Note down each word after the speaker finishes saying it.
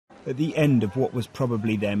At the end of what was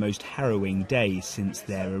probably their most harrowing day since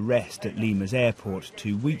their arrest at Lima's airport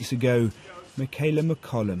 2 weeks ago, Michaela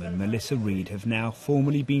McCollum and Melissa Reid have now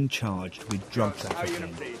formally been charged with drug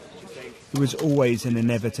trafficking. It was always an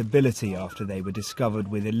inevitability after they were discovered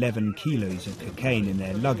with 11 kilos of cocaine in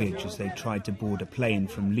their luggage as they tried to board a plane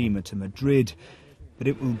from Lima to Madrid. But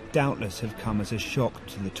it will doubtless have come as a shock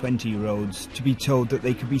to the 20-year-olds to be told that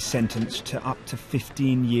they could be sentenced to up to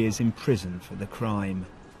 15 years in prison for the crime.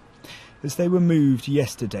 As they were moved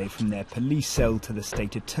yesterday from their police cell to the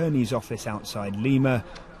state attorney's office outside Lima,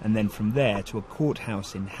 and then from there to a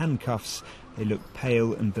courthouse in handcuffs, they look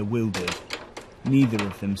pale and bewildered. Neither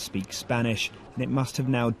of them speak Spanish, and it must have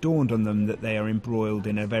now dawned on them that they are embroiled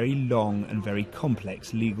in a very long and very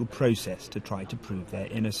complex legal process to try to prove their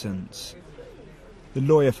innocence. The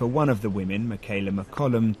lawyer for one of the women, Michaela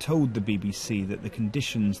McCollum, told the BBC that the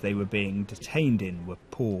conditions they were being detained in were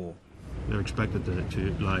poor. They're expected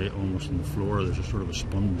to lie almost on the floor. There's a sort of a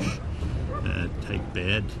sponge type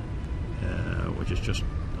bed, which is just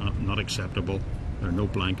not acceptable. There are no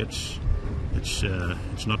blankets.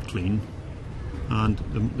 It's not clean. And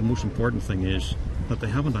the most important thing is that they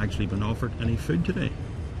haven't actually been offered any food today.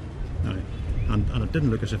 And it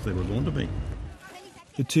didn't look as if they were going to be.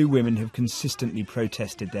 The two women have consistently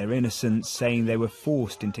protested their innocence, saying they were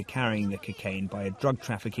forced into carrying the cocaine by a drug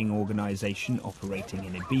trafficking organisation operating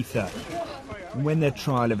in Ibiza. And when their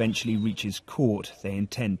trial eventually reaches court, they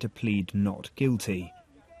intend to plead not guilty.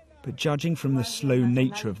 But judging from the slow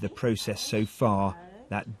nature of the process so far,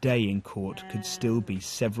 that day in court could still be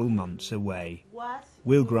several months away.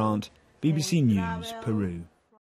 Will Grant, BBC News, Peru.